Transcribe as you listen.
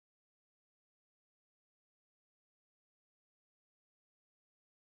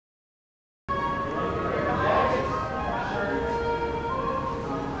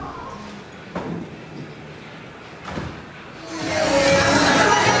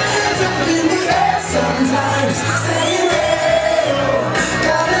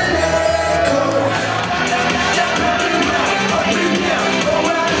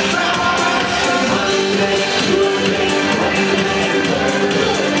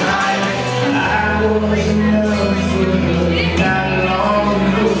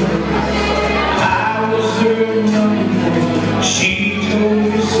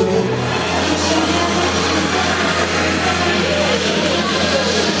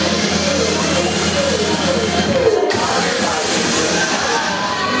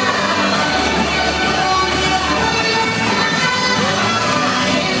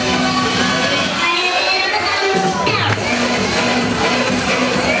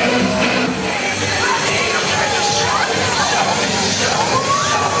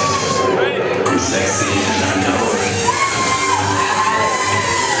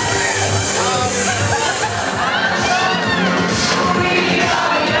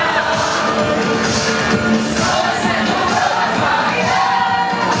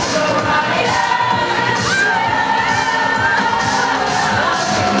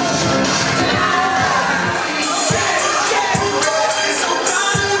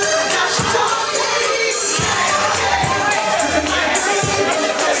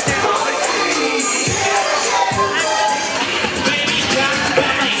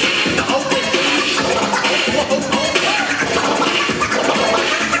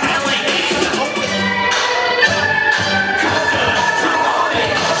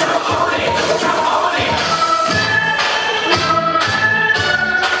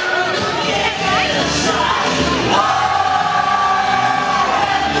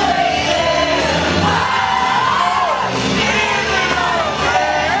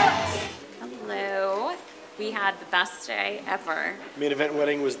best day ever. Main event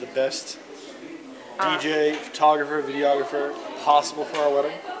wedding was the best DJ, photographer, videographer possible for our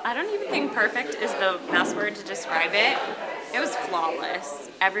wedding. I don't even think perfect is the best word to describe it. It was flawless.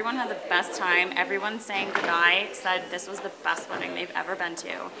 Everyone had the best time. Everyone sang goodbye, said this was the best wedding they've ever been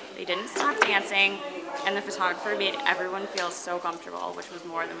to. They didn't stop dancing, and the photographer made everyone feel so comfortable, which was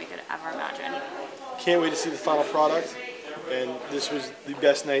more than we could ever imagine. Can't wait to see the final product, and this was the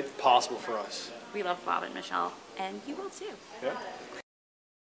best night possible for us. We love Bob and Michelle, and you will too. Yeah.